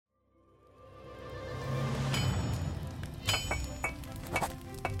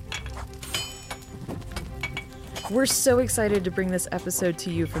We're so excited to bring this episode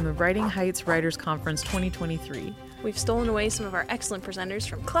to you from the Writing Heights Writers Conference 2023. We've stolen away some of our excellent presenters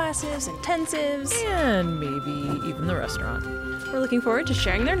from classes, intensives, and maybe even the restaurant. We're looking forward to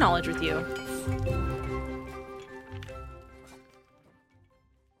sharing their knowledge with you.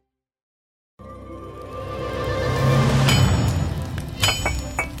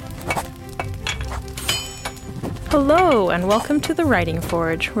 Hello, and welcome to the Writing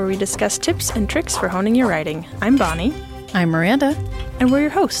Forge, where we discuss tips and tricks for honing your writing. I'm Bonnie. I'm Miranda. And we're your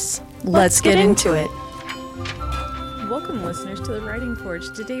hosts. Let's get into it. Welcome, listeners, to the Writing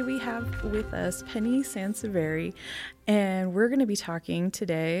Forge. Today we have with us Penny Sanseveri, and we're going to be talking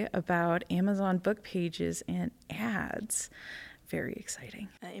today about Amazon book pages and ads. Very exciting.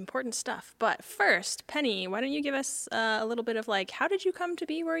 Important stuff. But first, Penny, why don't you give us a little bit of how did you come to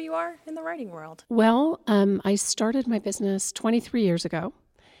be where you are in the writing world? Well, I started my business 23 years ago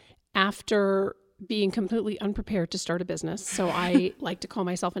after being completely unprepared to start a business. So I like to call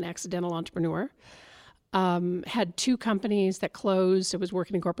myself an accidental entrepreneur. Had two companies that closed. I was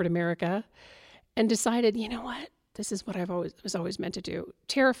working in corporate America and decided, you know what? This is what was always meant to do.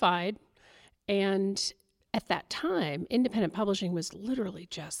 Terrified. And at that time, independent publishing was literally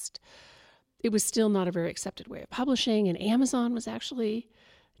it was still not a very accepted way of publishing, and Amazon was actually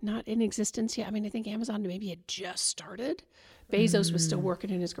not in existence yet. I mean, I think Amazon maybe had just started. Bezos was still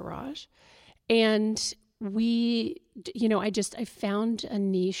working in his garage. And I found a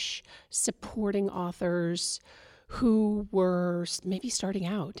niche supporting authors who were maybe starting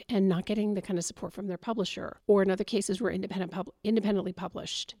out and not getting the kind of support from their publisher, or in other cases were independently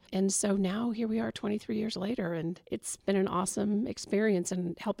published. And so now here we are 23 years later, and it's been an awesome experience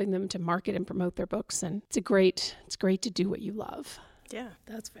in helping them to market and promote their books. And it's great to do what you love. Yeah.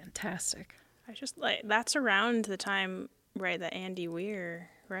 That's fantastic. I just that's around the time, right, that Andy Weir,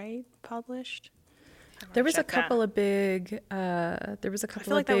 right, published. There was a couple of big I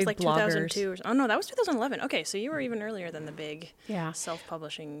feel like that was like bloggers. 2002. Oh no, that was 2011. Okay, so you were even earlier than the big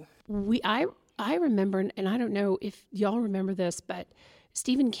self-publishing. I remember, and I don't know if y'all remember this, but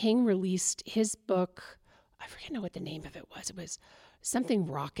Stephen King released his book. I forget what the name of it was. It was something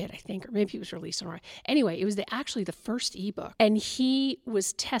Rocket, I think, or maybe it was released on Rocket. Anyway, it was actually the first ebook. And he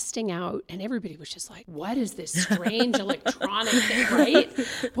was testing out, and everybody was just like, what is this strange electronic thing, right?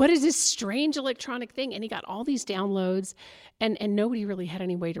 What is this strange electronic thing? And he got all these downloads, and nobody really had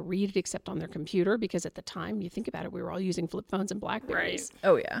any way to read it except on their computer, because at the time, you think about it, we were all using flip phones and Blackberries. Right.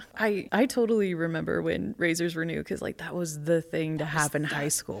 Oh, yeah. I totally remember when razors were new, because that was the thing to have in high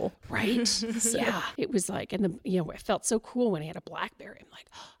school. Right? So. Yeah. It was it felt so cool when he had a Blackberry. I'm like,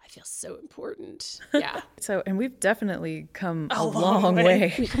 oh, I feel so important. Yeah. And we've definitely come a long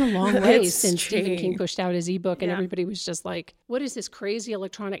way. We've come a long way since Stephen King pushed out his ebook, and everybody was just like, what is this crazy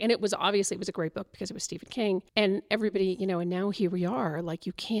electronic? And it was a great book because it was Stephen King. And everybody, and now here we are.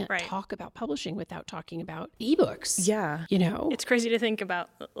 You can't talk about publishing without talking about ebooks. Yeah. It's crazy to think about,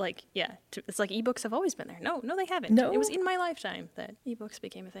 it's like ebooks have always been there. No, they haven't. No. It was in my lifetime that ebooks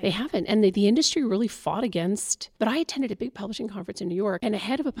became a thing. They haven't. And the industry really fought against, but I attended a big publishing conference in New York, and a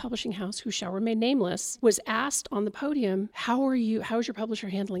head of a publishing house who shall remain nameless was asked on the podium, how is your publisher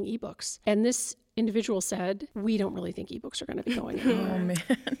handling ebooks? And this individual said, we don't really think ebooks are going to be going anywhere. Oh,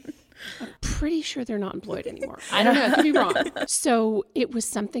 man. I'm pretty sure they're not employed anymore. I don't know. I could be wrong. So it was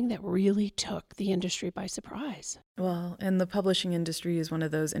something that really took the industry by surprise. Well, and the publishing industry is one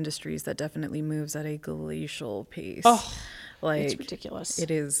of those industries that definitely moves at a glacial pace. Oh, it's ridiculous.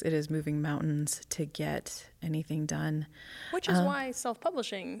 It is moving mountains to get anything done. Which is why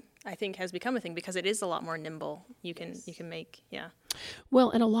self-publishing, I think, has become a thing, because it is a lot more nimble. You can make, yeah.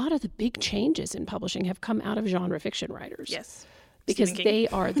 Well, and a lot of the big changes in publishing have come out of genre fiction writers. Yes. Because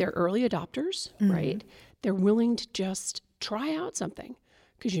they're early adopters, right? They're willing to just try out something,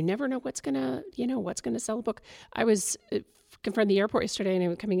 because you never know what's gonna sell a book. I was confronted the airport yesterday, and I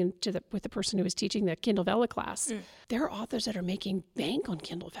was coming with the person who was teaching the Kindle Vella class. There are authors that are making bank on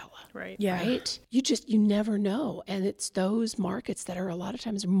Kindle Vella, right? Yeah. Right. You never know, and it's those markets that are a lot of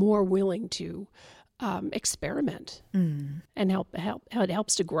times more willing to experiment and help. It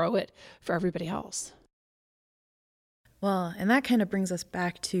helps to grow it for everybody else. Well, and that kind of brings us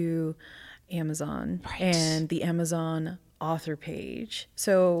back to Amazon and the Amazon author page.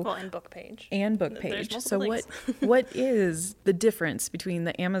 And book page. And book page. So links. what is the difference between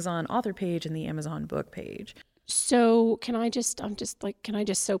the Amazon author page and the Amazon book page? So can I just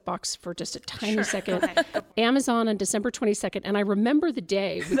soapbox for just a tiny second? Okay. Amazon on December 22nd, and I remember the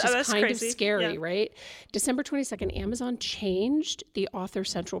day, which is kind crazy. of scary, Yeah. right? December 22nd, Amazon changed the author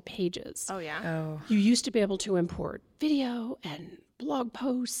central pages. Oh, yeah. Oh, You used to be able to import video and blog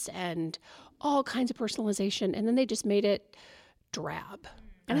posts and all kinds of personalization, and then they just made it drab.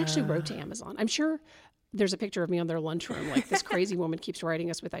 And I actually wrote to Amazon. I'm sure there's a picture of me on their lunchroom, like this crazy woman keeps writing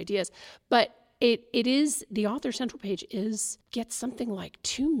us with ideas. But it is, the author central page gets something like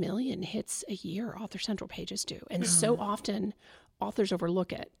 2 million hits a year, author central pages do. And so often authors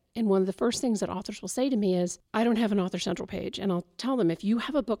overlook it. And one of the first things that authors will say to me is, I don't have an author central page. And I'll tell them, if you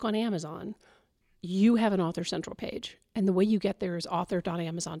have a book on Amazon, you have an author central page. And the way you get there is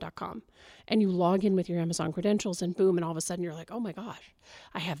author.amazon.com. And you log in with your Amazon credentials and boom, and all of a sudden you're like, oh my gosh,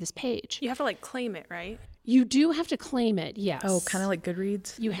 I have this page. You have to like claim it, right? You do have to claim it, yes. oh, kind of like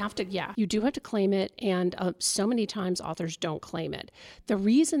Goodreads. You have to, yeah. You do have to claim it, and so many times authors don't claim it. The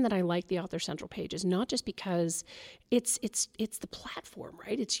reason that I like the Author Central page is not just because it's the platform,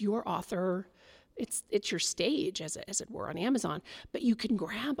 right? It's your author. It's your stage, as it were, on Amazon. But you can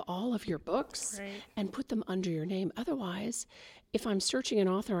grab all of your books and put them under your name. Otherwise, if I'm searching an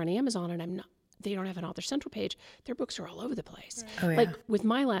author on Amazon and they don't have an Author Central page, their books are all over the place. Oh, yeah. Like with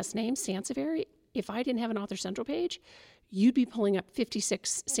my last name, Sansevieri, if I didn't have an Author Central page, you'd be pulling up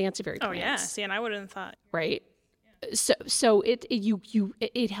 56 Sansevieri plans. Oh, yeah. See, and I wouldn't have thought. Right? So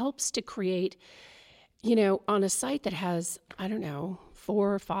it helps to create, on a site that has, I don't know,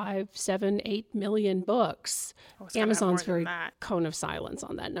 4, 5, 7, 8 million books. It's gotta have Amazon's more than very that. cone of silence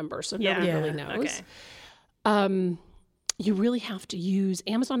on that number, so Yeah. nobody Yeah. really knows. Okay. You really have to use,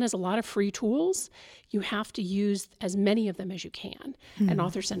 Amazon has a lot of free tools. You have to use as many of them as you can. And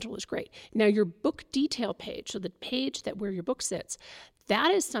Author Central is great. Now, your book detail page, so the page where your book sits, that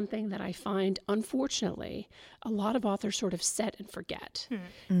is something that I find, unfortunately, a lot of authors sort of set and forget,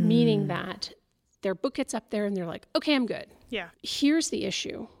 meaning that their book gets up there and they're like, okay, I'm good. Yeah. Here's the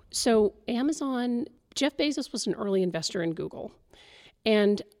issue. So Amazon, Jeff Bezos was an early investor in Google.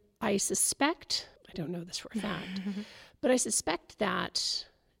 And I suspect, I don't know this for a fact, but I suspect that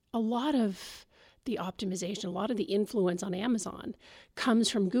a lot of the optimization, a lot of the influence on Amazon comes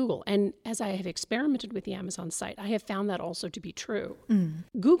from Google. And as I have experimented with the Amazon site, I have found that also to be true.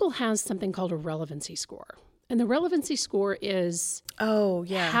 Google has something called a relevancy score. And the relevancy score is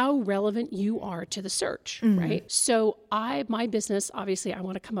how relevant you are to the search, right? So my business, obviously, I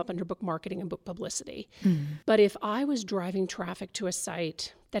want to come up under book marketing and book publicity. But if I was driving traffic to a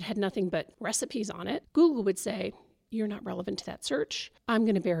site that had nothing but recipes on it, Google would say, you're not relevant to that search. I'm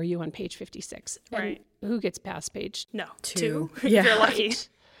going to bury you on page 56. Right. And who gets past page? No. 2. If Yeah. you're lucky.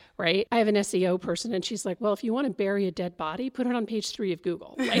 Right? I have an SEO person, and she's like, well, if you want to bury a dead body, put it on page 3 of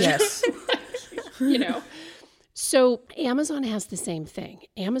Google. Like, Yes. So Amazon has the same thing.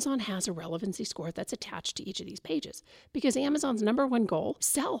 Amazon has a relevancy score that's attached to each of these pages because Amazon's number one goal,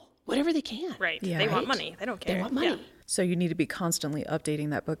 sell whatever they can. Right. Yeah. They want Right. money. They don't care. They want money. Yeah. So you need to be constantly updating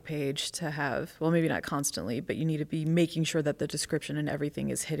that book page to have, well, maybe not constantly, but you need to be making sure that the description and everything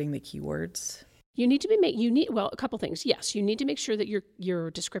is hitting the keywords. You need to a couple things. Yes, you need to make sure that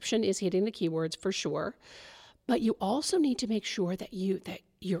your description is hitting the keywords for sure. But you also need to make sure that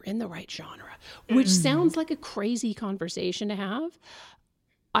you're in the right genre, which sounds like a crazy conversation to have.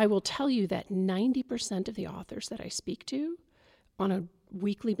 I will tell you that 90% of the authors that I speak to on a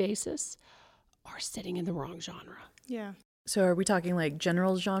weekly basis are sitting in the wrong genre. Yeah. So are we talking like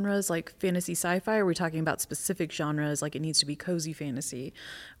general genres like fantasy sci-fi, or are we talking about specific genres like it needs to be cozy fantasy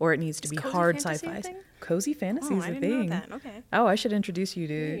or it needs to be cozy hard fantasy a sci-fi? thing? Cozy fantasy is I a didn't thing. know that. Okay. Oh, I should introduce you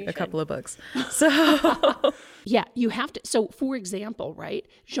to you a couple of books. So Yeah, you have to. So, for example, right,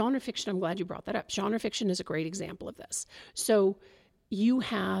 genre fiction, I'm glad you brought that up. Genre fiction is a great example of this. So you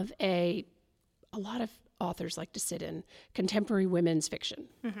have a lot of authors like to sit in contemporary women's fiction,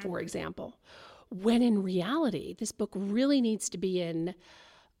 for example, when in reality, this book really needs to be in,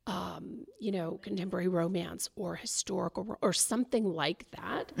 contemporary romance or historical or something like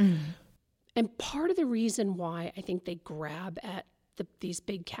that. And part of the reason why I think they grab at these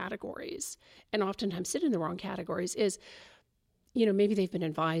big categories and oftentimes sit in the wrong categories is, maybe they've been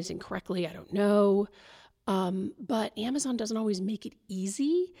advised incorrectly. I don't know. But Amazon doesn't always make it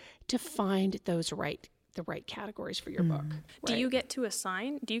easy to find the right categories for your book. Do you get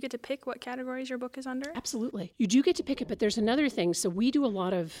to pick what categories your book is under? Absolutely. You do get to pick it, but there's another thing. So we do a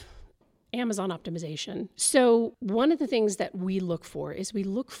lot of Amazon optimization. So one of the things that we look for is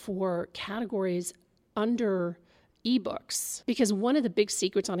categories under ebooks, because one of the big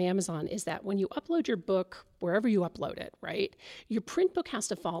secrets on Amazon is that when you upload your book, wherever you upload it, right, your print book has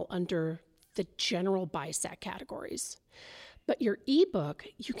to fall under the general BISAC categories. But your ebook,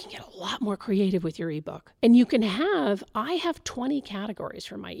 you can get a lot more creative with your ebook. And you can I have 20 categories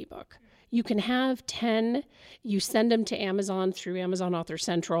for my ebook. You can have 10, you send them to Amazon through Amazon Author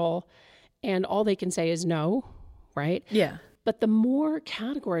Central, and all they can say is no, right? Yeah. But the more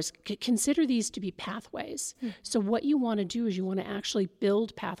categories, consider these to be pathways. So what you want to do is you want to actually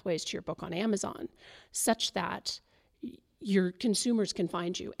build pathways to your book on Amazon such that your consumers can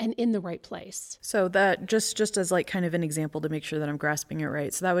find you and in the right place. So that just as like kind of an example to make sure that I'm grasping it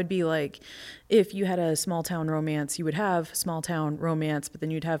right. So that would be like if you had a small town romance, you would have small town romance, but then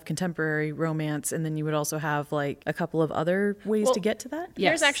you'd have contemporary romance, and then you would also have like a couple of other ways to get to that.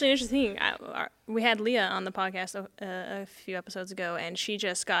 Here's actually an interesting thing. We had Leah on the podcast a few episodes ago, and she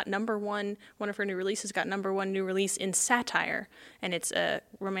just got one of her new releases got #1 new release in satire, and it's a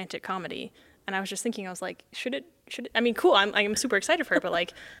romantic comedy. And I was just thinking, I was like, should it, I mean, cool. I'm super excited for her, but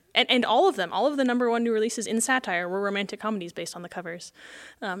like, and all of the #1 new releases in satire were romantic comedies based on the covers.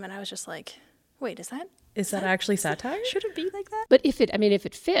 And I was just like, wait, is that actually satire? Should it be like that? But if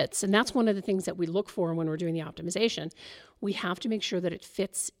it fits, and that's one of the things that we look for when we're doing the optimization, we have to make sure that it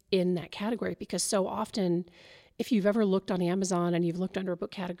fits in that category, because so often, if you've ever looked on Amazon and you've looked under a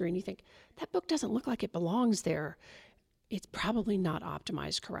book category and you think, that book doesn't look like it belongs there, it's probably not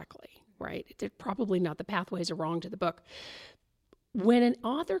optimized correctly. Right? They're probably not, the pathways are wrong to the book. When an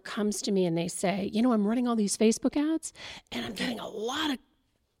author comes to me and they say, I'm running all these Facebook ads and I'm getting a lot of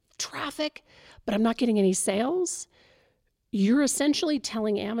traffic, but I'm not getting any sales, you're essentially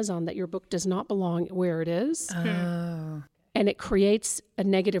telling Amazon that your book does not belong where it is. Oh. And it creates a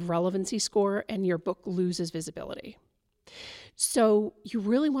negative relevancy score and your book loses visibility. So you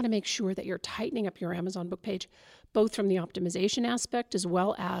really want to make sure that you're tightening up your Amazon book page, both from the optimization aspect as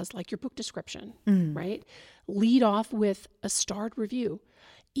well as like your book description, right? Lead off with a starred review.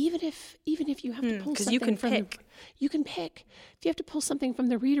 Even if you have to pull something you can pick. If you have to pull something from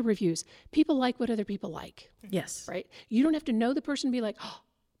the reader reviews, people like what other people like. Yes. Right? You don't have to know the person to be like, oh,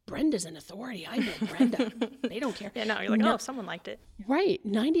 Brenda's an authority. I know Brenda. They don't care. Yeah, no, you're like, someone liked it. Right.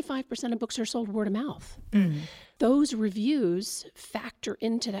 95% of books are sold word of mouth. Those reviews factor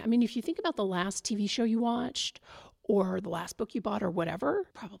into that. I mean, if you think about the last TV show you watched or the last book you bought or whatever,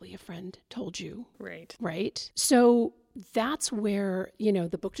 probably a friend told you. Right. Right. So that's where,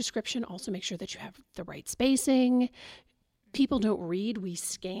 the book description, also make sure that you have the right spacing. People don't read, we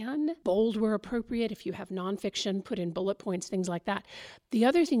scan. Bold where appropriate. If you have nonfiction, put in bullet points, things like that. The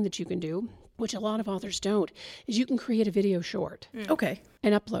other thing that you can do, which a lot of authors don't, is you can create a video short. Okay.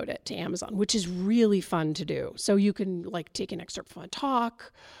 And upload it to Amazon, which is really fun to do. So you can like take an excerpt from a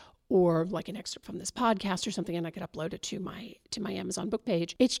talk or like an excerpt from this podcast or something, and I could upload it to my Amazon book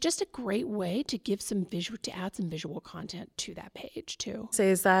page. It's just a great way to add some visual content to that page too.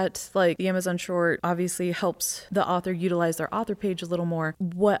 Say, is that like the Amazon short obviously helps the author utilize their author page a little more?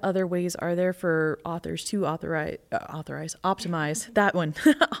 What other ways are there for authors to optimize that one?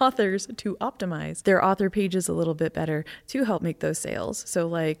 Authors to optimize their author pages a little bit better to help make those sales. So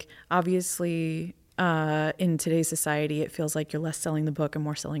like obviously in today's society, it feels like you're less selling the book and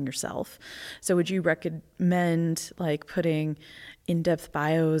more selling yourself. So would you recommend like putting in-depth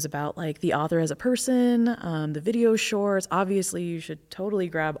bios about like the author as a person, the video shorts? Obviously, you should totally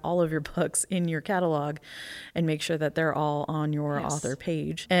grab all of your books in your catalog and make sure that they're all on your author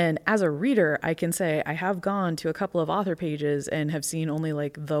page. And as a reader, I can say I have gone to a couple of author pages and have seen only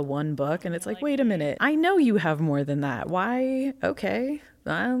like the one book. And it's like, wait a minute, I know you have more than that. Why? Okay.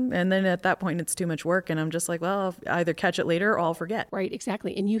 And then at that point, it's too much work. And I'm just like, well, I'll either catch it later or I'll forget. Right,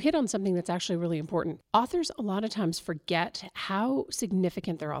 exactly. And you hit on something that's actually really important. Authors a lot of times forget how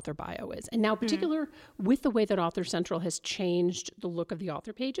significant their author bio is. And now, particular with the way that Author Central has changed the look of the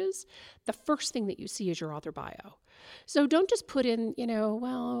author pages, the first thing that you see is your author bio. So don't just put in,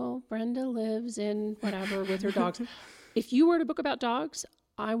 Brenda lives in whatever with her dogs. If you wrote a book about dogs,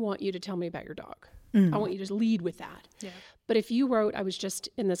 I want you to tell me about your dog. I want you to lead with that. Yeah. But if you wrote, I was just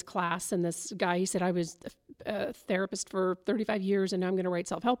in this class and this guy, he said, I was a therapist for 35 years and now I'm going to write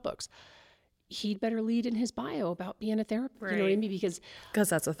self-help books. He'd better lead in his bio about being a therapist. Right. You know what I mean? Because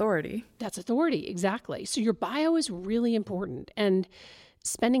that's authority. That's authority. Exactly. So your bio is really important, and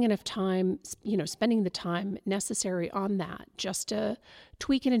spending enough time, spending the time necessary on that just to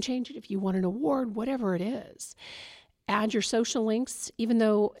tweak it and change it if you want an award, whatever it is. Add your social links, even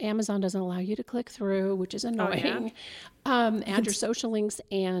though Amazon doesn't allow you to click through, which is annoying. Add your social links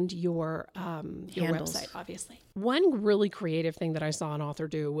and your website, obviously. One really creative thing that I saw an author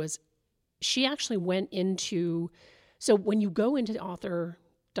do was she actually went so when you go into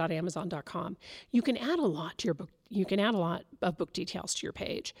author.amazon.com, you can add a lot to your book you can add a lot of book details to your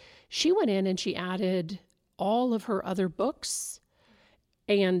page. She went in and she added all of her other books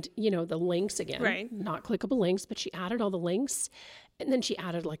and, the links again, right. Not clickable links, but she added all the links. And then she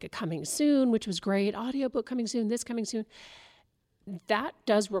added like a coming soon, which was great. Audiobook coming soon, this coming soon. That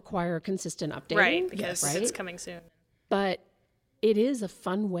does require consistent updating. Right, because it's coming soon. But it is a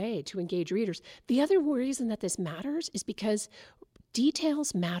fun way to engage readers. The other reason that this matters is because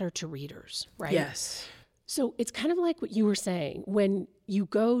details matter to readers, right? Yes. So it's kind of like what you were saying. When you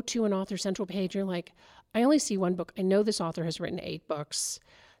go to an author central page, you're like, I only see one book. I know this author has written 8 books.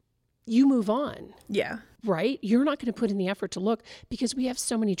 You move on. Yeah. Right? You're not going to put in the effort to look because we have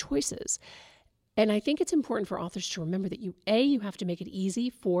so many choices. And I think it's important for authors to remember that you have to make it easy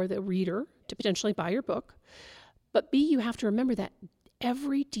for the reader to potentially buy your book. But B, you have to remember that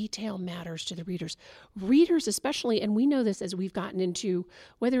every detail matters to the readers. Readers especially, and we know this as we've gotten into,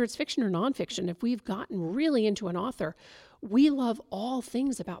 whether it's fiction or nonfiction, if we've gotten really into an author, we love all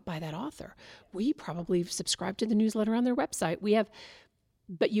things by that author. We probably subscribe to the newsletter on their website.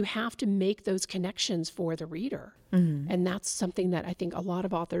 But you have to make those connections for the reader. Mm-hmm. And that's something that I think a lot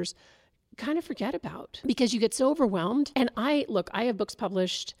of authors kind of forget about because you get so overwhelmed. And I have books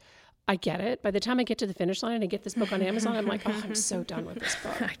published. I get it. By the time I get to the finish line and I get this book on Amazon, I'm like, I'm so done with this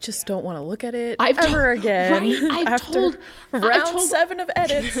book. I just don't want to look at it ever again. Right? After round 7 of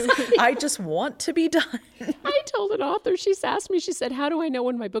edits, I just want to be done. I told an author, she asked me, she said, how do I know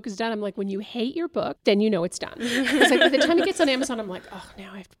when my book is done? I'm like, when you hate your book, then you know it's done. It's like by the time it gets on Amazon, I'm like, oh,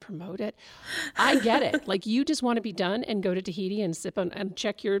 now I have to promote it. I get it. Like you just want to be done and go to Tahiti and sip and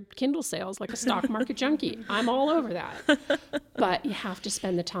check your Kindle sales like a stock market junkie. I'm all over that. But you have to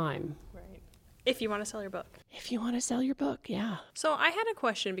spend the time. If you want to sell your book. If you want to sell your book, yeah. So I had a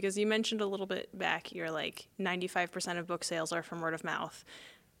question because you mentioned a little bit back, you're like 95% of book sales are from word of mouth.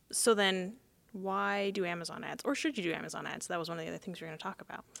 So then why do Amazon ads? Or should you do Amazon ads? That was one of the other things we were going to talk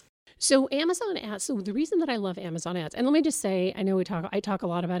about. So Amazon ads, so the reason that I love Amazon ads, and let me just say, I know I talk a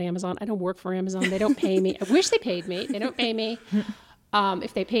lot about Amazon. I don't work for Amazon. They don't pay me. I wish they paid me. They don't pay me.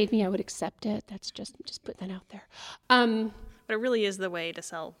 If they paid me, I would accept it. That's just put that out there. But it really is the way to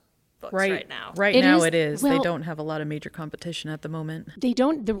sell books right now. It is. Well, they don't have a lot of major competition at the moment. They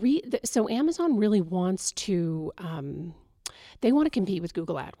don't. So Amazon really wants to. They want to compete with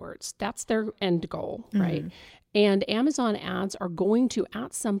Google AdWords. That's their end goal, right? And Amazon ads are going to,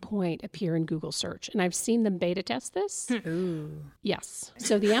 at some point, appear in Google search. And I've seen them beta test this. Ooh. Yes.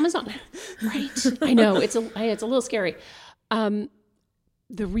 So the Amazon, right? I know it's a little scary.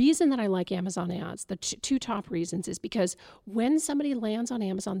 The reason that I like Amazon ads, the two top reasons, is because when somebody lands on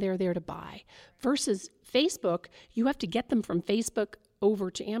Amazon, they're there to buy. Versus Facebook, you have to get them from Facebook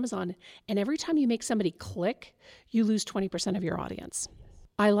over to Amazon. And every time you make somebody click, you lose 20% of your audience.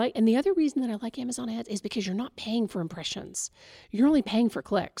 And the other reason that I like Amazon ads is because you're not paying for impressions. You're only paying for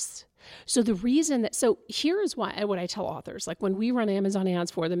clicks. So here's what I tell authors. Like when we run Amazon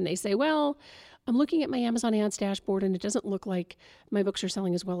ads for them, they say, well, I'm looking at my Amazon ads dashboard and it doesn't look like my books are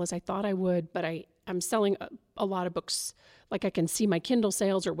selling as well as I thought I would, but I'm selling a lot of books. Like I can see my Kindle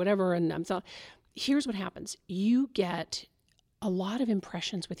sales or whatever. And I'm selling. Here's what happens. You get a lot of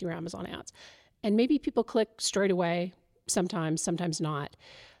impressions with your Amazon ads. And maybe people click straight away, sometimes not.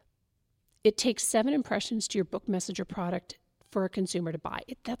 It takes 7 impressions to your book, message, or product for a consumer to buy.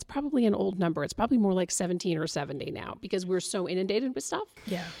 That's probably an old number. It's probably more like 17 or 70 now because we're so inundated with stuff.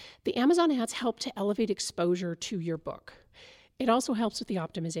 Yeah. The Amazon ads help to elevate exposure to your book. It also helps with the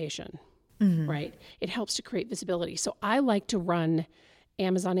optimization, right? It helps to create visibility. So I like to run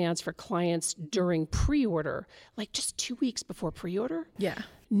Amazon ads for clients during pre-order, like just 2 weeks before pre-order. Yeah.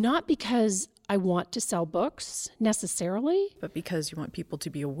 Not because I want to sell books necessarily. But because you want people to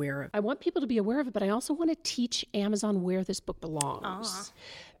be aware of it. I want people to be aware of it, but I also want to teach Amazon where this book belongs.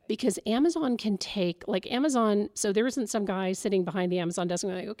 Because Amazon can take, so there isn't some guy sitting behind the Amazon desk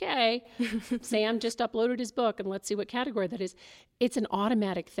and like, okay, Sam just uploaded his book and let's see what category that is. It's an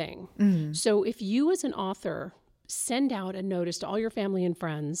automatic thing. Mm-hmm. So if you as an author send out a notice to all your family and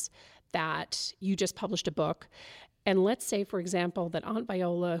friends that you just published a book, and let's say, for example, that Aunt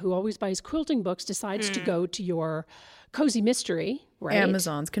Viola, who always buys quilting books, decides to go to your cozy mystery, right?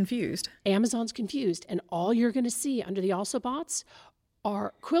 Amazon's confused. And all you're going to see under the also bots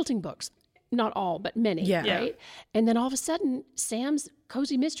are quilting books. Not all, but many, right? And then all of a sudden, Sam's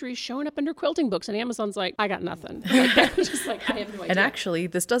cozy mystery is showing up under quilting books, and Amazon's like, I got nothing. Like, they're just like, I have no idea. And actually,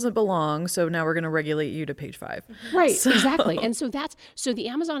 this doesn't belong, so now we're going to regulate you to page 5. Right, exactly. And so the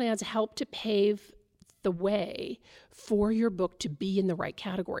Amazon ads help to pave the way for your book to be in the right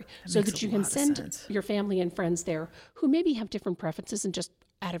category so that you can send your family and friends there who maybe have different preferences and just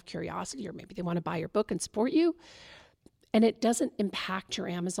out of curiosity, or maybe they want to buy your book and support you. And it doesn't impact your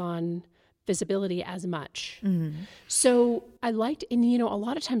Amazon visibility as much. So I liked, and a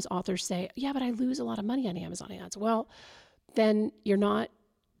lot of times authors say, yeah, but I lose a lot of money on Amazon ads. Well, then you're not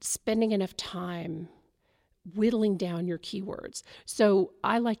spending enough time whittling down your keywords. So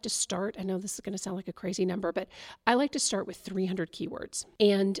I like to start, I know this is going to sound like a crazy number, but I like to start with 300 keywords.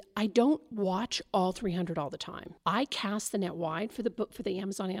 And I don't watch all 300 all the time. I cast the net wide for the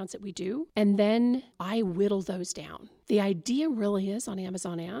Amazon ads that we do, and then I whittle those down. The idea really is on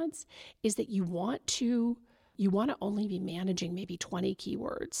Amazon ads is that you want to only be managing maybe 20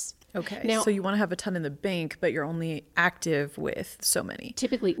 keywords. Okay. Now, so you want to have a ton in the bank, but you're only active with so many.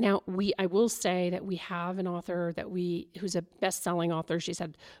 Typically, now I will say that we have an author who's a best-selling author. She's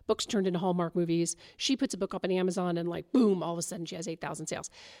had books turned into Hallmark movies. She puts a book up on Amazon and boom, all of a sudden she has 8,000 sales.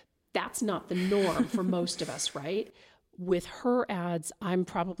 That's not the norm for most of us, right? With her ads, I'm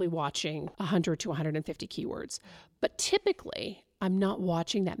probably watching 100 to 150 keywords. But typically, I'm not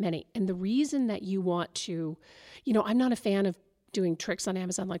watching that many. And the reason that you want to, I'm not a fan of doing tricks on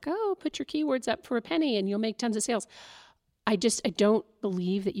Amazon put your keywords up for a penny and you'll make tons of sales. I don't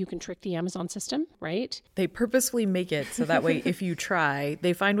believe that you can trick the Amazon system, right? They purposefully make it so that way if you try,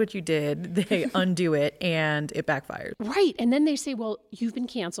 they find what you did, they undo it, and it backfires. Right. And then they say, well, you've been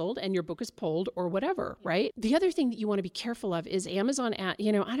canceled and your book is pulled or whatever, right? The other thing that you want to be careful of is Amazon I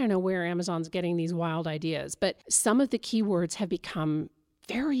don't know where Amazon's getting these wild ideas, but some of the keywords have become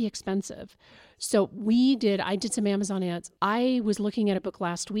very expensive. So I did some Amazon ads. I was looking at a book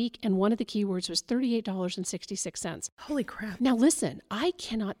last week and one of the keywords was $38.66. Holy crap. Now listen,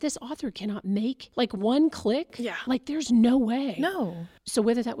 this author cannot make one click. Yeah. There's no way. No. So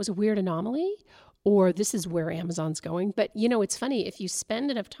whether that was a weird anomaly or this is where Amazon's going. But it's funny, if you spend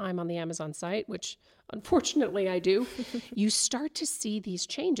enough time on the Amazon site, which unfortunately I do, you start to see these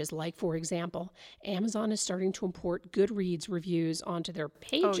changes. Like, for example, Amazon is starting to import Goodreads reviews onto their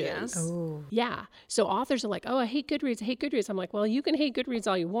pages. Oh, yes. Oh. Yeah. So authors are like, oh, I hate Goodreads. I'm like, well, you can hate Goodreads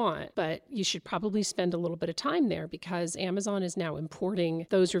all you want, but you should probably spend a little bit of time there because Amazon is now importing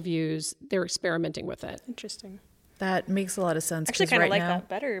those reviews. They're experimenting with it. Interesting. That makes a lot of sense. Actually, kind of right like now, that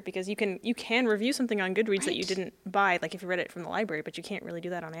better because you can review something on Goodreads that you didn't buy, like if you read it from the library, but you can't really do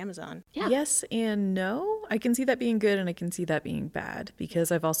that on Amazon. Yeah. Yes and no. I can see that being good and I can see that being bad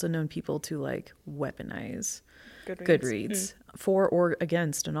because I've also known people to weaponize Goodreads for or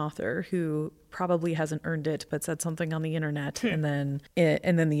against an author who probably hasn't earned it but said something on the internet and then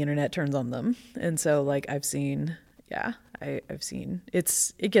the internet turns on them. And so I've seen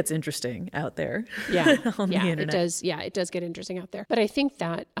it gets interesting out there. Yeah. on the internet. It does. Yeah, it does get interesting out there. But I think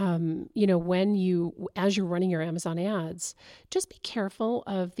that, as you're running your Amazon ads, just be careful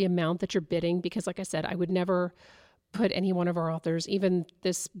of the amount that you're bidding because like I said, I would never put any one of our authors, even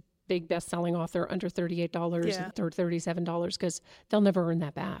this big best-selling author, under $38 or $37 because they'll never earn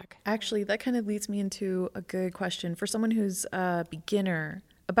that back. Actually, that kind of leads me into a good question for someone who's a beginner.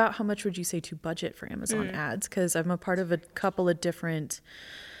 About how much would you say to budget for Amazon ads? Because I'm a part of a couple of different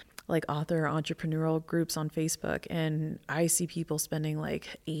author entrepreneurial groups on Facebook, and I see people spending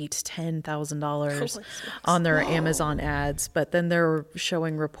 $8,000-$10,000 on their Amazon ads, but then they're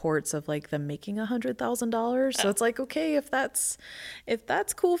showing reports of them making $100,000. So it's okay, if that's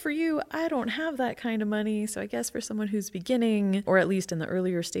cool for you, I don't have that kind of money. So I guess for someone who's beginning, or at least in the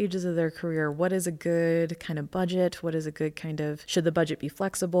earlier stages of their career, what is a good kind of budget? What is a good should the budget be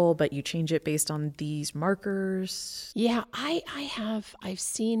flexible, but you change it based on these markers? Yeah, I've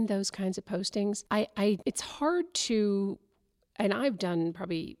seen those kinds of postings. It's hard to, and I've done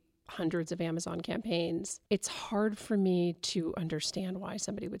probably hundreds of Amazon campaigns. It's hard for me to understand why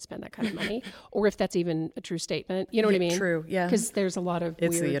somebody would spend that kind of money or if that's even a true statement. You know what I mean? True. Yeah. Because there's a lot of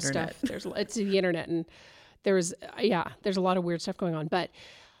weird stuff. It's the internet and there's a lot of weird stuff going on, but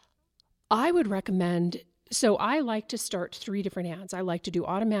I would recommend. So I like to start 3 different ads. I like to do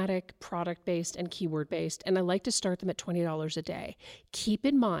automatic, product-based, and keyword-based, and I like to start them at $20 a day. Keep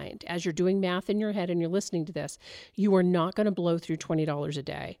in mind, as you're doing math in your head and you're listening to this, you are not going to blow through $20 a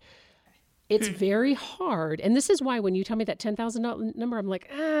day. It's very hard. And this is why when you tell me that $10,000 number, I'm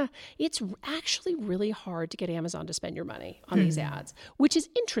like, it's actually really hard to get Amazon to spend your money on these ads, which is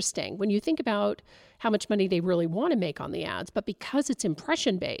interesting when you think about how much money they really want to make on the ads. But because it's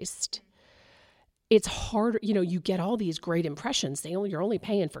impression-based, it's hard, you get all these great impressions. You're only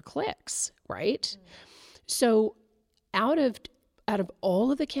paying for clicks, right? So out of all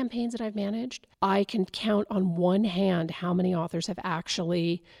of the campaigns that I've managed, I can count on one hand how many authors have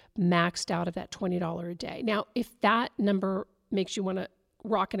actually maxed out of that $20 a day. Now, if that number makes you want to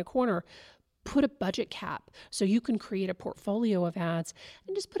rock in a corner, put a budget cap so you can create a portfolio of ads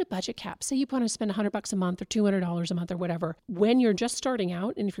and just put a budget cap. Say you want to spend $100 a month or $200 a month or whatever. When you're just starting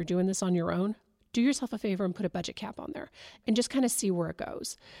out, and if you're doing this on your own, do yourself a favor and put a budget cap on there and just kind of see where it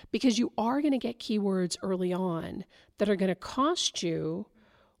goes, because you are going to get keywords early on that are going to cost you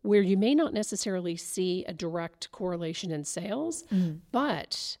where you may not necessarily see a direct correlation in sales,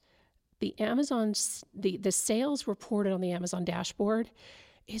 but the the sales reported on the Amazon dashboard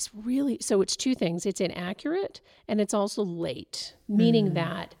is really, so it's two things. It's inaccurate and it's also late, meaning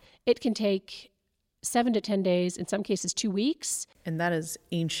that it can take 7 to 10 days, in some cases 2 weeks. And that is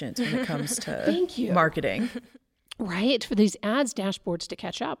ancient when it comes to Thank you. marketing. Right, for these ads dashboards to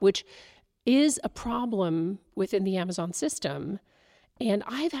catch up, which is a problem within the Amazon system. And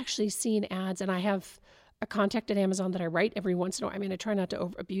I've actually seen ads, and I have a contact at Amazon that I write every once in a while. I mean, I try not to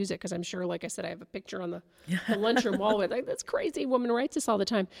abuse it because I'm sure, like I said, I have a picture on the lunchroom wall with, like, this crazy woman writes this all the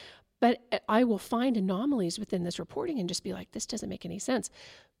time. But I will find anomalies within this reporting and just be like, this doesn't make any sense.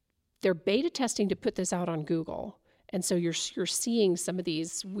 They're beta testing to put this out on Google. And so you're seeing some of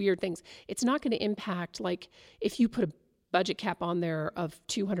these weird things. It's not going to impact, like, if you put a budget cap on there of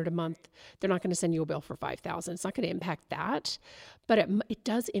 $200 a month, they're not going to send you a bill for $5,000. It's not going to impact that, but it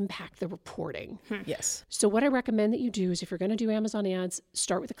does impact the reporting. Yes. So what I recommend that you do is, if you're going to do Amazon ads,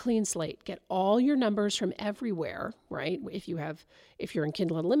 start with a clean slate. Get all your numbers from everywhere, right? If you're in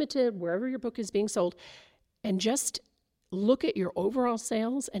Kindle Unlimited, wherever your book is being sold, and just look at your overall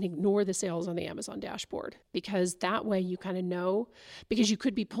sales and ignore the sales on the Amazon dashboard, because that way you kind of know, because you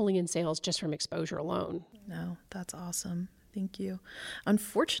could be pulling in sales just from exposure alone. No, that's awesome. Thank you.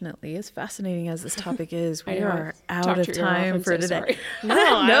 Unfortunately, as fascinating as this topic is, we know. are out Talked of your ear off. time I'm for so today. sorry. No,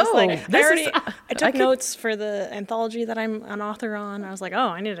 I was like, I took could- notes for the anthology that I'm an author on. I was like, oh,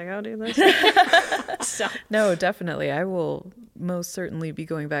 I need to go do this. So No, definitely. I will most certainly be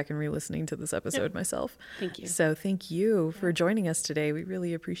going back and re-listening to this episode myself. Thank you. So thank you for joining us today. We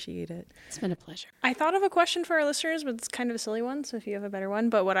really appreciate it. It's been a pleasure. I thought of a question for our listeners, but it's kind of a silly one, so if you have a better one.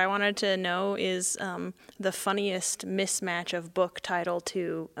 But what I wanted to know is the funniest mismatch of book title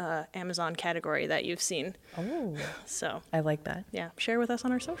to Amazon category that you've seen. Oh, So, I like that. yeah, share with us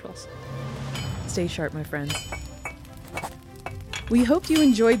on our socials. Stay sharp, my friends. We hope you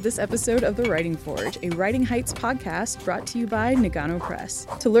enjoyed this episode of The Writing Forge, a Writing Heights podcast brought to you by Nagano Press.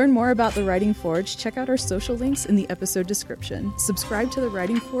 To learn more about The Writing Forge, check out our social links in the episode description. Subscribe to The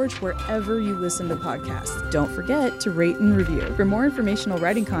Writing Forge wherever you listen to podcasts. Don't forget to rate and review. For more informational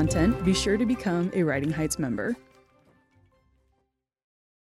writing content, be sure to become a Writing Heights member.